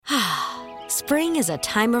Spring is a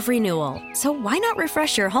time of renewal, so why not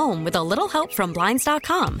refresh your home with a little help from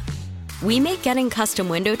Blinds.com? We make getting custom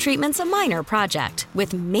window treatments a minor project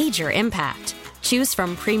with major impact. Choose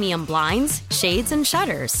from premium blinds, shades, and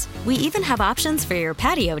shutters. We even have options for your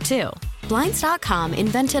patio, too. Blinds.com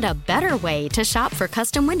invented a better way to shop for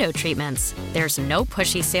custom window treatments. There's no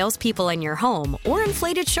pushy salespeople in your home or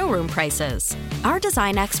inflated showroom prices. Our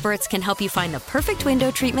design experts can help you find the perfect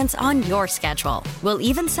window treatments on your schedule. We'll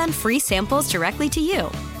even send free samples directly to you.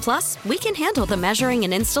 Plus, we can handle the measuring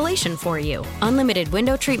and installation for you. Unlimited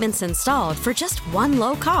window treatments installed for just one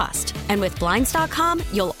low cost. And with Blinds.com,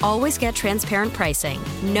 you'll always get transparent pricing.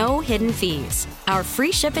 No hidden fees. Our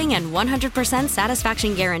free shipping and 100%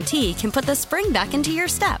 satisfaction guarantee can put the spring back into your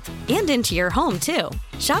step and into your home, too.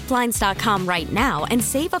 Shop Blinds.com right now and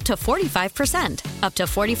save up to 45%. Up to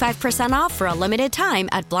 45% off for a limited time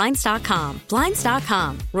at Blinds.com.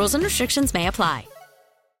 Blinds.com. Rules and restrictions may apply.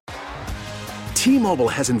 T-Mobile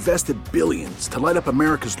has invested billions to light up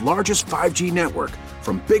America's largest 5G network,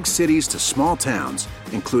 from big cities to small towns,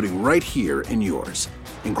 including right here in yours.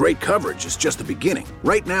 And great coverage is just the beginning.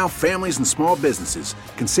 Right now, families and small businesses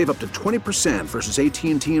can save up to 20% versus AT&T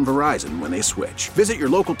and Verizon when they switch. Visit your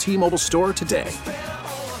local T-Mobile store today.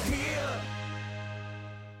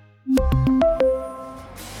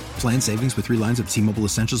 Plan savings with 3 lines of T-Mobile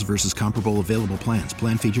Essentials versus comparable available plans.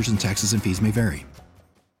 Plan features and taxes and fees may vary.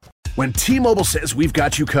 When T-Mobile says we've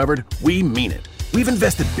got you covered, we mean it. We've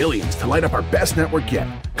invested billions to light up our best network yet,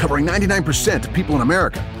 covering 99% of people in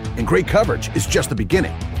America. And great coverage is just the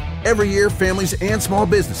beginning. Every year, families and small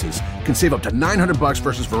businesses can save up to $900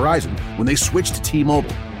 versus Verizon when they switch to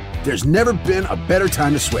T-Mobile. There's never been a better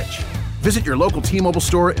time to switch. Visit your local T-Mobile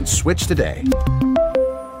store and switch today.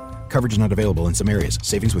 Coverage not available in some areas.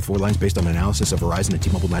 Savings with 4 lines based on analysis of Verizon and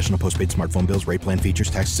T-Mobile national postpaid smartphone bills. Rate plan features,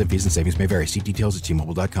 taxes and fees and savings may vary. See details at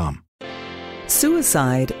T-Mobile.com.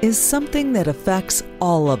 Suicide is something that affects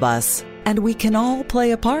all of us, and we can all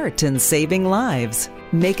play a part in saving lives.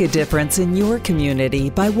 Make a difference in your community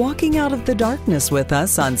by walking out of the darkness with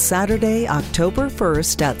us on Saturday, October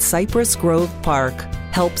 1st at Cypress Grove Park.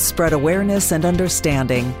 Help spread awareness and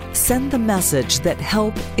understanding. Send the message that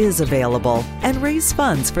help is available and raise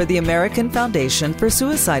funds for the American Foundation for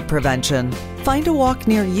Suicide Prevention. Find a walk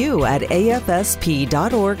near you at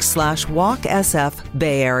afsp.org/walksf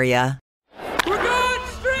Bay Area. We're good,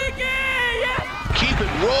 streaky! Yeah! Keep it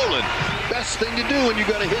rolling. Best thing to do when you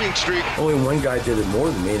got a hitting streak. Only one guy did it more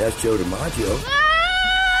than me, that's Joe DiMaggio.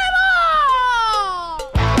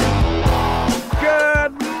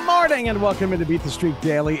 Good morning and welcome into Beat the Streak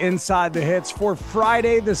Daily Inside the Hits for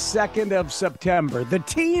Friday, the 2nd of September. The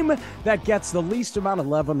team that gets the least amount of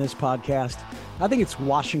love on this podcast, I think it's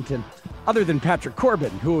Washington, other than Patrick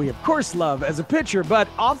Corbin, who we of course love as a pitcher, but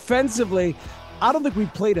offensively, I don't think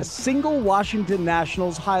we've played a single Washington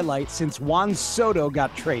Nationals highlight since Juan Soto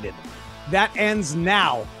got traded. That ends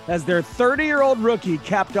now as their 30-year-old rookie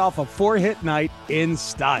capped off a 4-hit night in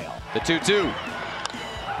style. The 2-2.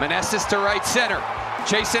 Meneses to right center.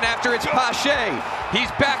 Chasing after it's Pache. He's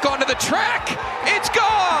back onto the track. It's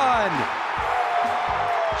gone!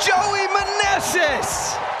 Joey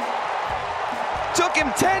Meneses! Took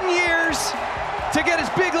him 10 years to get his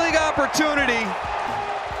big league opportunity.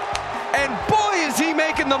 And boy, is he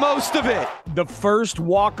making the most of it. The first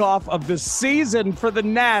walk-off of the season for the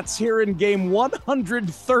Nats here in game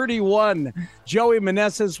 131. Joey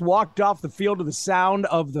Meneses walked off the field to the sound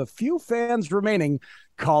of the few fans remaining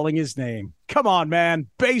calling his name. Come on, man.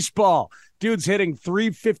 Baseball. Dude's hitting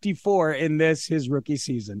 .354 in his rookie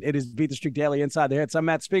season. It is Beat the Streak Daily Inside the Hits. I'm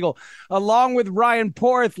Matt Spiegel, along with Ryan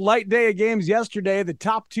Porth. Light day of games yesterday. The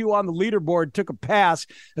top 2 on the leaderboard took a pass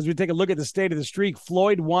as we take a look at the state of the streak.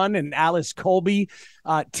 Floyd won and Alice Colby.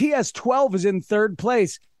 TS12 is in 3rd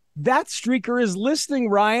place. That streaker is listening,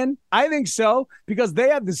 Ryan. I think so, because they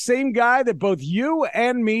had the same guy that both you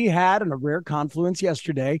and me had in a rare confluence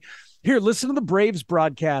yesterday. Here, listen to the Braves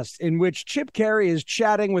broadcast in which Chip Caray is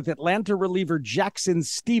chatting with Atlanta reliever Jackson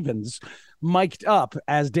Stevens, mic'd up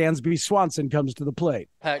as Dansby Swanson comes to the plate.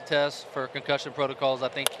 Pack test for concussion protocols. I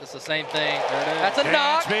think it's the same thing. That's a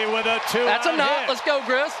knock. Dansby with a 2-out That's a knock. hit. Let's go,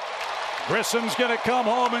 Gris. Grissom's going to come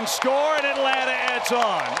home and score, and Atlanta adds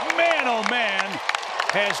on. Man, oh man,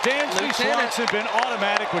 has Dansby Swanson been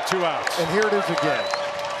automatic with 2 outs. And here it is again.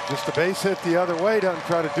 Just a base hit the other way, doesn't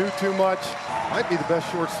try to do too much. Might be the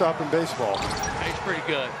best shortstop in baseball. pretty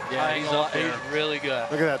good. Yeah, he's up there. Really good.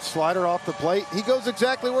 Look at that slider off the plate. He goes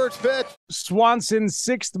exactly where it's pitched. Swanson,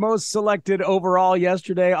 6th most selected overall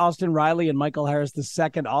yesterday. Austin Riley and Michael Harris, the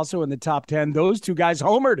 2nd, also in the top 10. Those two guys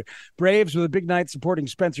homered. Braves with a big night supporting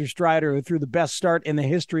Spencer Strider, who threw the best start in the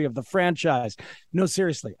history of the franchise. No,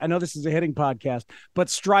 seriously, I know this is a hitting podcast, but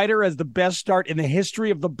Strider has the best start in the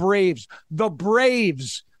history of the Braves. The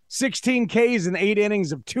Braves. 16 Ks in 8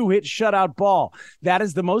 innings of 2-hit shutout ball. That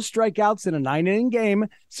is the most strikeouts in a 9-inning game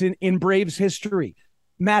in Braves history.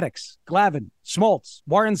 Maddox, Glavine, Smoltz,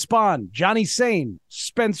 Warren Spahn, Johnny Sane,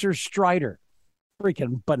 Spencer Strider.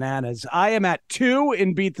 Freaking bananas. I am at 2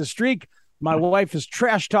 in Beat the Streak. My wife is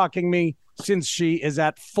trash talking me since she is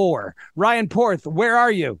at 4. Ryan Porth, where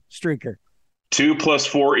are you, Streaker? 2 +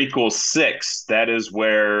 4 = 6. That is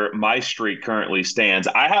where my streak currently stands.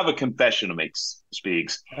 I have a confession to make,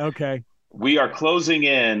 Speaks. Okay. We are closing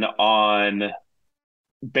in on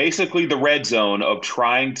basically the red zone of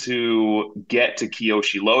trying to get to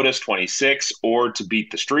Kiyoshi Lotus 26 or to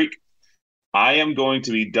beat the streak. I am going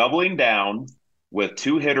to be doubling down with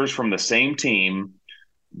 2 hitters from the same team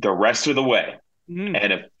the rest of the way.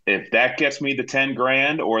 And if that gets me the 10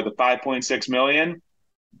 grand or the 5.6 million,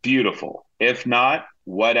 beautiful. If not,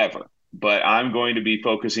 whatever. But I'm going to be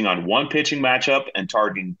focusing on one pitching matchup and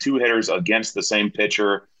targeting 2 hitters against the same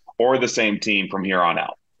pitcher or the same team from here on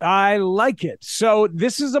out. I like it. So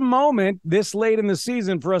this is a moment this late in the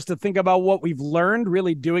season for us to think about what we've learned,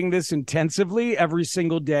 really doing this intensively every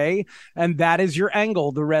single day. And that is your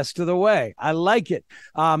angle the rest of the way. I like it.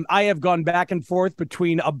 I have gone back and forth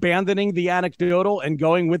between abandoning the anecdotal and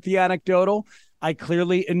going with the anecdotal. I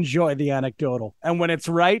clearly enjoy the anecdotal. And when it's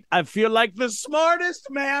right, I feel like the smartest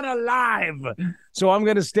man alive. So I'm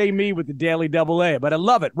going to stay me with the Daily Double A. But I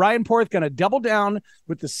love it. Ryan Porth going to double down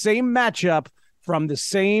with the same matchup from the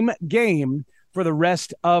same game for the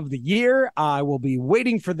rest of the year. I will be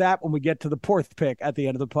waiting for that when we get to the Porth pick at the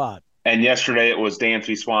end of the pod. And yesterday it was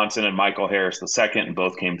Dansby Swanson and Michael Harris the 2nd, and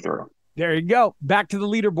both came through. There you go. Back to the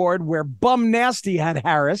leaderboard where Bum Nasty had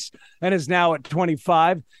Harris and is now at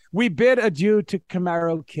 25. We bid adieu to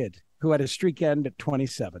Camaro Kid, who had a streak end at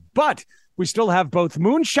 27. But we still have both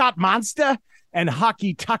Moonshot Monster and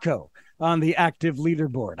Hockey Taco on the active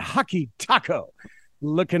leaderboard. Hockey Taco.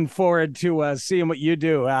 Looking forward to seeing what you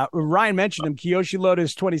do. Ryan mentioned him. Kiyoshi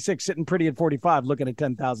Lotus, 26, sitting pretty at 45, looking at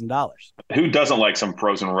 $10,000. Who doesn't like some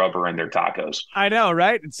frozen rubber in their tacos? I know,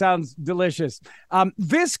 right? It sounds delicious.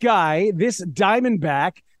 This guy, this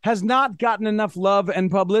Diamondback, has not gotten enough love and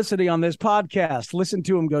publicity on this podcast. Listen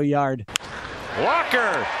to him go yard.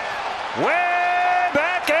 Walker, way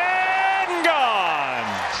back and gone.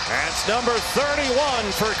 That's number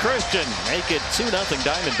 31 for Christian. Make it 2-0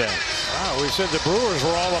 Diamondbacks. Wow, we said the Brewers were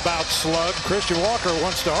all about slug. Christian Walker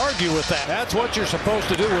wants to argue with that. That's what you're supposed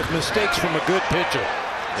to do with mistakes from a good pitcher.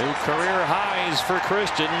 New career highs for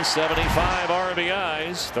Christian, 75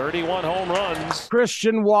 RBIs, 31 home runs.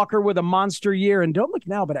 Christian Walker with a monster year. And don't look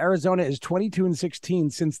now, but Arizona is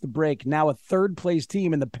 22-16 since the break. Now a third-place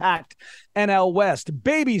team in the packed NL West.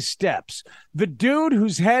 Baby steps. The dude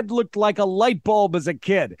whose head looked like a light bulb as a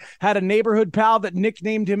kid had a neighborhood pal that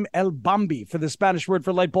nicknamed him El Bombi for the Spanish word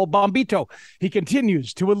for light bulb, Bombito. He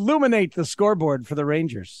continues to illuminate the scoreboard for the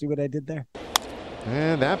Rangers. See what I did there?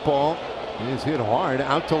 And that ball is hit hard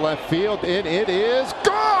out to left field, and it is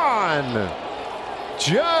gone!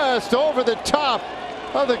 Just over the top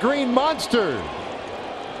of the Green Monster.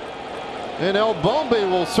 And El Bombi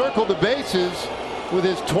will circle the bases with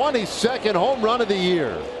his 22nd home run of the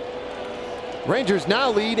year. Rangers now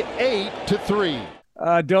lead 8-3.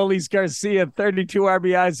 Dolis Garcia, 32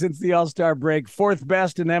 RBIs since the All-Star break, 4th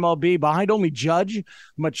best in MLB, behind only Judge,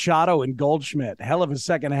 Machado, and Goldschmidt. Hell of a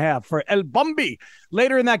second half for El Bombi.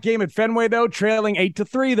 Later in that game at Fenway, though, trailing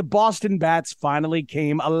 8-3, the Boston Bats finally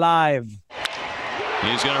came alive.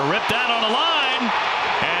 He's going to rip that on the line,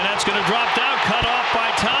 and that's going to drop down, cut off by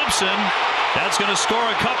Thompson. That's going to score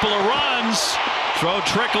a couple of runs. Throw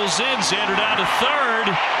trickles in, Xander down to 3rd.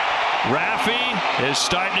 Raffy is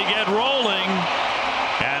starting to get rolling.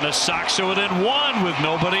 And the Sox are within 1 with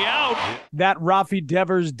nobody out. That Rafi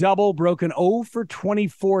Devers double broke an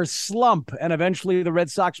 0-for-24 slump, and eventually the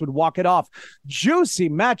Red Sox would walk it off. Juicy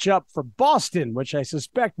matchup for Boston, which I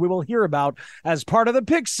suspect we will hear about as part of the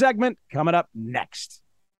pick segment coming up next.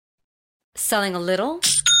 Selling a little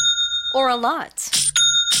or a lot?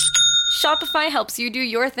 Shopify helps you do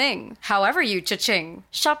your thing, however you cha-ching.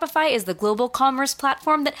 Shopify is the global commerce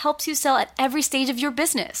platform that helps you sell at every stage of your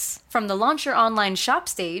business. From the launch your online shop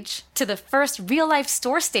stage to to the first real-life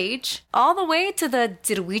store stage, all the way to the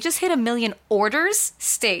 "did we just hit 1 million orders"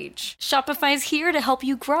 stage. Shopify's here to help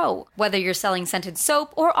you grow. Whether you're selling scented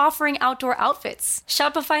soap or offering outdoor outfits,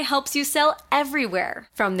 Shopify helps you sell everywhere.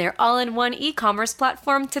 From their all-in-one e-commerce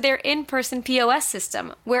platform to their in-person POS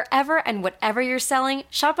system, wherever and whatever you're selling,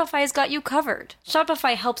 Shopify's got you covered.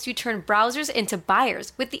 Shopify helps you turn browsers into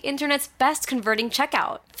buyers with the internet's best converting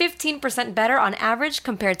checkout, 15% better on average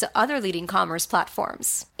compared to other leading commerce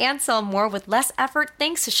platforms. And sell more with less effort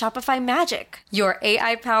thanks to Shopify Magic, your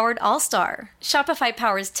AI-powered all-star. Shopify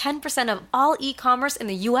powers 10% of all e-commerce in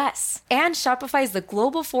the US. And Shopify is the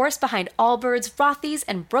global force behind Allbirds, Rothy's,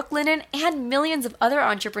 and Brooklinen, and millions of other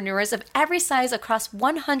entrepreneurs of every size across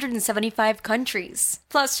 175 countries.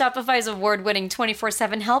 Plus, Shopify's award-winning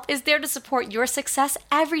 24/7 help is there to support your success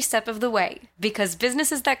every step of the way. Because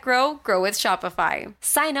businesses that grow with Shopify.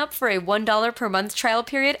 Sign up for a $1 per month trial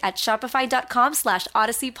period at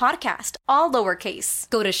shopify.com/Odyssey Podcast, all lowercase.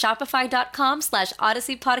 Go to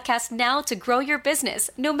shopify.com/Odyssey Podcast now to grow your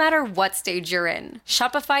business, no matter what stage you're in.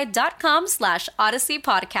 Shopify.com/Odyssey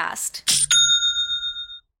Podcast.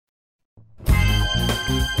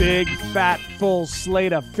 Big, fat, full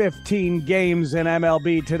slate of 15 games in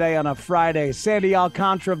MLB today on a Friday. Sandy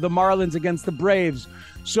Alcantara of the Marlins against the Braves.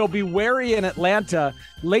 So be wary in Atlanta.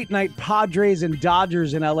 Late night Padres and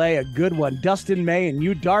Dodgers in LA, a good one. Dustin May and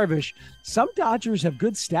Yu Darvish. Some Dodgers have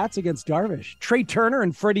good stats against Darvish. Trey Turner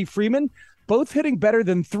and Freddie Freeman, both hitting better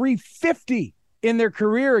than .350 in their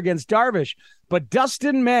career against Darvish. But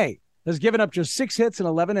Dustin May has given up just 6 hits in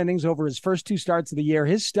 11 innings over his first 2 starts of the year.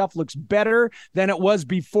 His stuff looks better than it was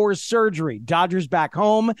before surgery. Dodgers back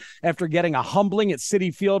home after getting a humbling at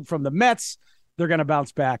Citi Field from the Mets. They're going to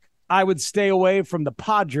bounce back. I would stay away from the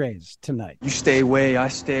Padres tonight. You stay away, I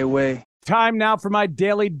stay away. Time now for my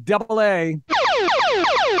daily double-A.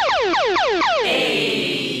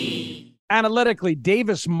 Analytically,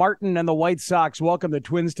 Davis Martin and the White Sox welcome the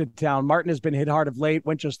Twins to town. Martin has been hit hard of late,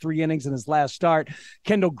 went just 3 innings in his last start.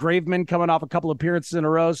 Kendall Graveman coming off a couple appearances in a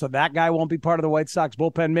row, so that guy won't be part of the White Sox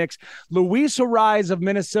bullpen mix. Luis Arraez of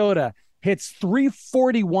Minnesota hits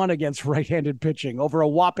 .341 against right-handed pitching over a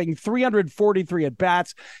whopping 343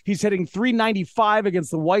 at-bats. He's hitting .395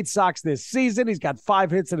 against the White Sox this season. He's got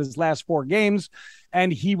 5 hits in his last 4 games,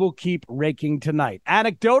 and he will keep raking tonight.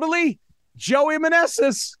 Anecdotally, Joey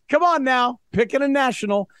Meneses, come on now, picking a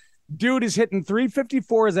national. Dude is hitting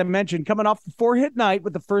 .354, as I mentioned, coming off the 4-hit night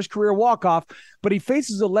with the first career walk-off, but he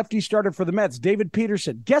faces a lefty starter for the Mets, David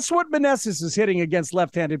Peterson. Guess what Meneses is hitting against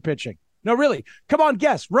left-handed pitching? No, really. Come on,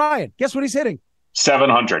 guess. Ryan, guess what he's hitting?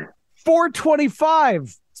 700.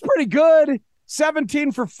 .425. It's pretty good.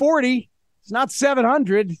 17 for 40. It's not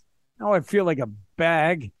 700. Now I feel like a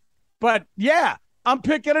bag. But, yeah, I'm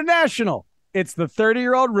picking a national. It's the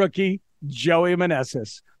 30-year-old rookie, Joey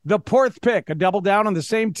Meneses. The 4th pick, a double down on the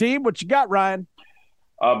same team. What you got, Ryan?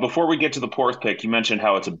 Before we get to the 4th pick, you mentioned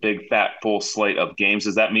how it's a big, fat, full slate of games.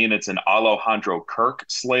 Does that mean it's an Alejandro Kirk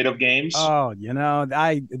slate of games? Oh,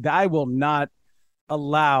 I will not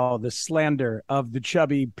allow the slander of the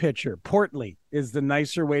chubby pitcher. Portly is the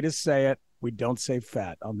nicer way to say it. We don't say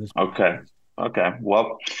fat on this podcast. Okay.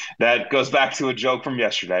 Well, that goes back to a joke from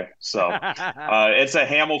yesterday. So it's a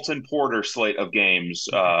Hamilton Porter slate of games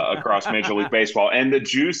across Major League Baseball. And the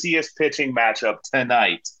juiciest pitching matchup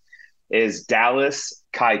tonight is Dallas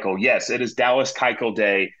Keuchel. Yes, it is Dallas Keuchel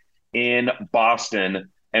Day in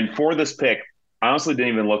Boston. And for this pick, I honestly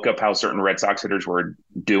didn't even look up how certain Red Sox hitters were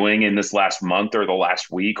doing in this last month or the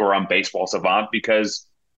last week or on Baseball Savant, because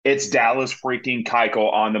it's Dallas freaking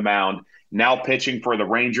Keuchel on the mound, now pitching for the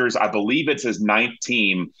Rangers. I believe it's his 9th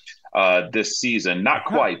team this season. Not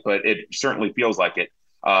quite, but it certainly feels like it.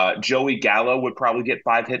 Joey Gallo would probably get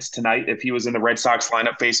 5 hits tonight if he was in the Red Sox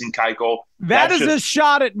lineup facing Keuchel. That's a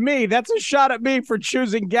shot at me. That's a shot at me for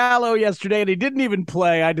choosing Gallo yesterday, and he didn't even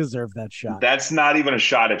play. I deserve that shot. That's not even a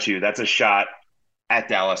shot at you. That's a shot at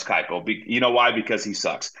Dallas Keuchel. You know why? Because he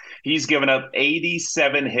sucks. He's given up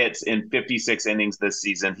 87 hits in 56 innings this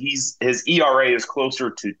season. His ERA is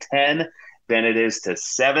closer to 10 than it is to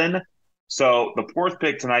 7. So the 4th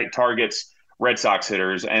pick tonight targets Red Sox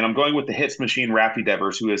hitters, and I'm going with the hits machine, Rafi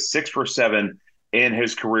Devers, who is 6 for 7 in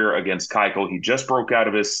his career against Keuchel. He just broke out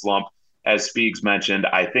of his slump, as Speegs mentioned.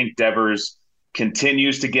 I think Devers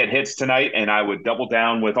continues to get hits tonight, and I would double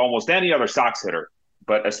down with almost any other Sox hitter,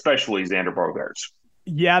 but especially Xander Bogaerts.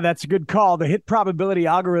 Yeah, that's a good call. The hit probability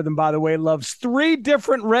algorithm, by the way, loves 3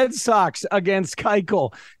 different Red Sox against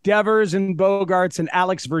Keuchel. Devers and Bogaerts and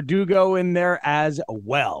Alex Verdugo in there as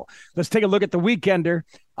well. Let's take a look at the weekender.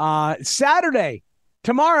 Saturday,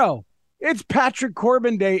 tomorrow, It's Patrick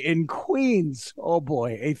Corbin Day in Queens. Oh,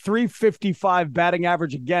 boy. A .355 batting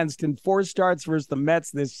average against in 4 starts versus the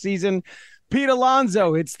Mets this season. Pete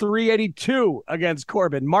Alonso hits .382 against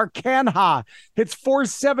Corbin. Mark Canha hits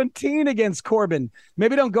 .417 against Corbin.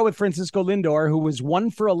 Maybe don't go with Francisco Lindor, who was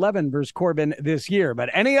 1 for 11 versus Corbin this year.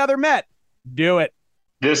 But any other Met, do it.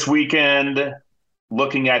 This weekend,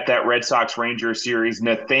 looking at that Red Sox-Rangers series,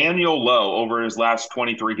 Nathaniel Lowe, over his last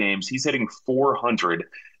 23 games, he's hitting .400,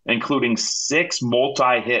 including 6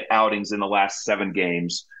 multi-hit outings in the last 7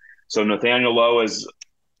 games. So Nathaniel Lowe is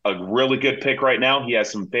a really good pick right now. He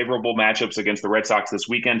has some favorable matchups against the Red Sox this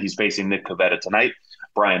weekend. He's facing Nick Pivetta tonight,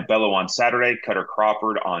 Brian Bello on Saturday, Cutter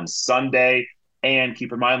Crawford on Sunday. And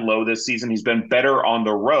keep in mind, Lowe this season, he's been better on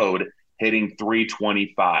the road, hitting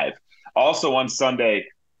 .325. Also on Sunday,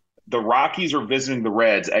 the Rockies are visiting the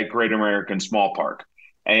Reds at Great American Small Park.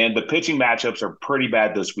 And the pitching matchups are pretty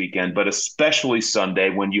bad this weekend, but especially Sunday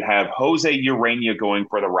when you have Jose Urena going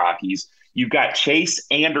for the Rockies. You've got Chase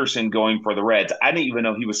Anderson going for the Reds. I didn't even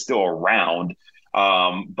know he was still around,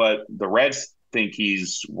 but the Reds think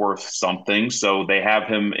he's worth something, so they have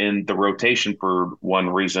him in the rotation for one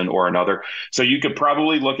reason or another. So you could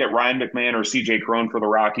probably look at Ryan McMahon or CJ Cron for the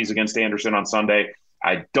Rockies against Anderson on Sunday.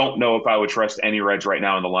 I don't know if I would trust any Reds right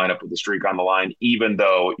now in the lineup with the streak on the line, even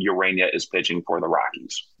though Urena is pitching for the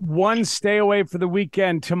Rockies. One stay away for the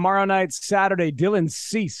weekend. Tomorrow night, Saturday, Dylan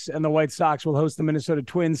Cease and the White Sox will host the Minnesota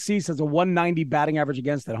Twins. Cease has a .190 batting average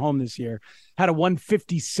against at home this year. Had a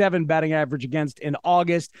 .157 batting average against in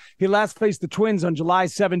August. He last faced the Twins on July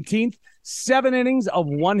 17th. 7 innings of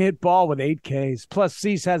 1-hit ball with 8 Ks. Plus,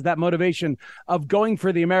 Cease has that motivation of going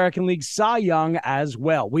for the American League Cy Young as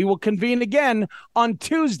well. We will convene again on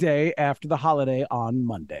Tuesday after the holiday on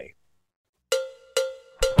Monday.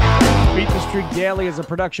 Beat the Streak Daily is a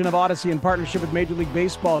production of Odyssey in partnership with Major League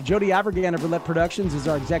Baseball. Jody Avergan of Roulette Productions is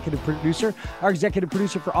our executive producer. Our executive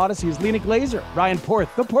producer for Odyssey is Lena Glazer. Ryan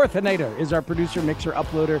Porth, the Porthinator, is our producer, mixer,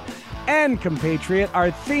 uploader, and compatriot.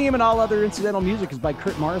 Our theme and all other incidental music is by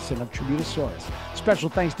Kurt Morrison of Tributosaurus. Special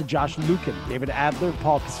thanks to Josh Lukin, David Adler,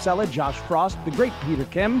 Paul Casella, Josh Frost, the great Peter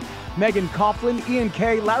Kim, Megan Coughlin, Ian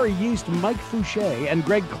Kay, Larry Yeast, Mike Fouché, and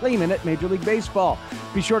Greg Clayman at Major League Baseball.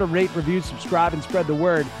 Be sure to rate, review, subscribe, and spread the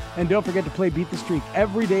word. And don't forget to play Beat the Streak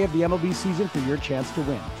every day of the MLB season for your chance to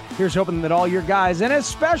win. Here's hoping that all your guys, and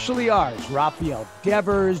especially ours, Rafael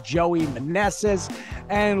Devers, Joey Meneses,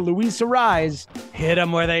 and Luis Arraez, hit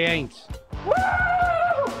them where they ain't. Woo!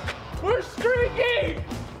 We're streaking!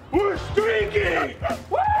 We're streaking!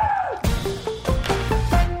 Woo!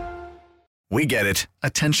 We get it.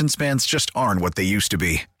 Attention spans just aren't what they used to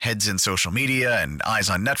be. Heads in social media and eyes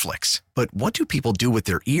on Netflix. But what do people do with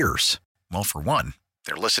their ears? Well, for one,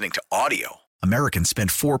 they're listening to audio. Americans spend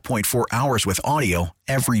 4.4 hours with audio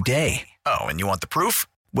every day. Oh, and you want the proof?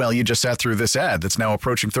 Well, you just sat through this ad that's now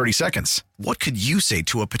approaching 30 seconds. What could you say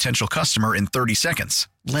to a potential customer in 30 seconds?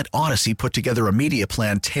 Let Odyssey put together a media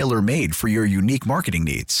plan tailor-made for your unique marketing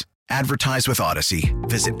needs. Advertise with Odyssey.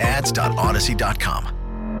 Visit ads.odyssey.com.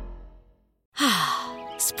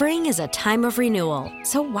 Spring is a time of renewal,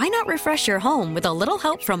 so why not refresh your home with a little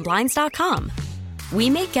help from Blinds.com? We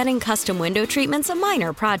make getting custom window treatments a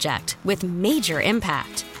minor project with major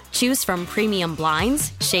impact. Choose from premium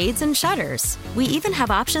blinds, shades, and shutters. We even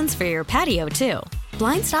have options for your patio, too.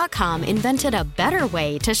 Blinds.com invented a better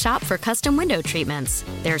way to shop for custom window treatments.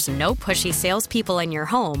 There's no pushy salespeople in your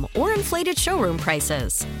home or inflated showroom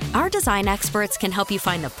prices. Our design experts can help you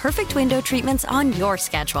find the perfect window treatments on your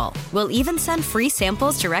schedule. We'll even send free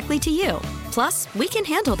samples directly to you. Plus, we can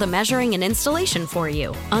handle the measuring and installation for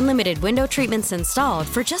you. Unlimited window treatments installed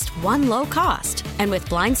for just one low cost. And with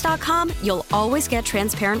Blinds.com, you'll always get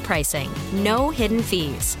transparent pricing. No hidden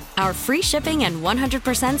fees. Our free shipping and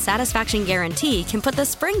 100% satisfaction guarantee can put the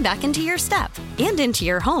spring back into your step and into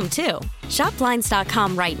your home, too. Shop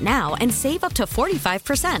Blinds.com right now and save up to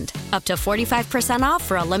 45%. Up to 45% off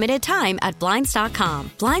for a limited time at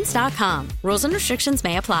Blinds.com. Blinds.com. Rules and restrictions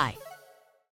may apply.